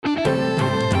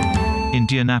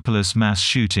Indianapolis mass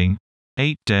shooting.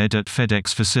 8 dead at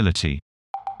FedEx facility.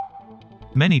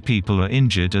 Many people are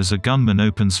injured as a gunman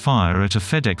opens fire at a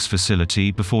FedEx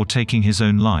facility before taking his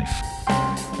own life.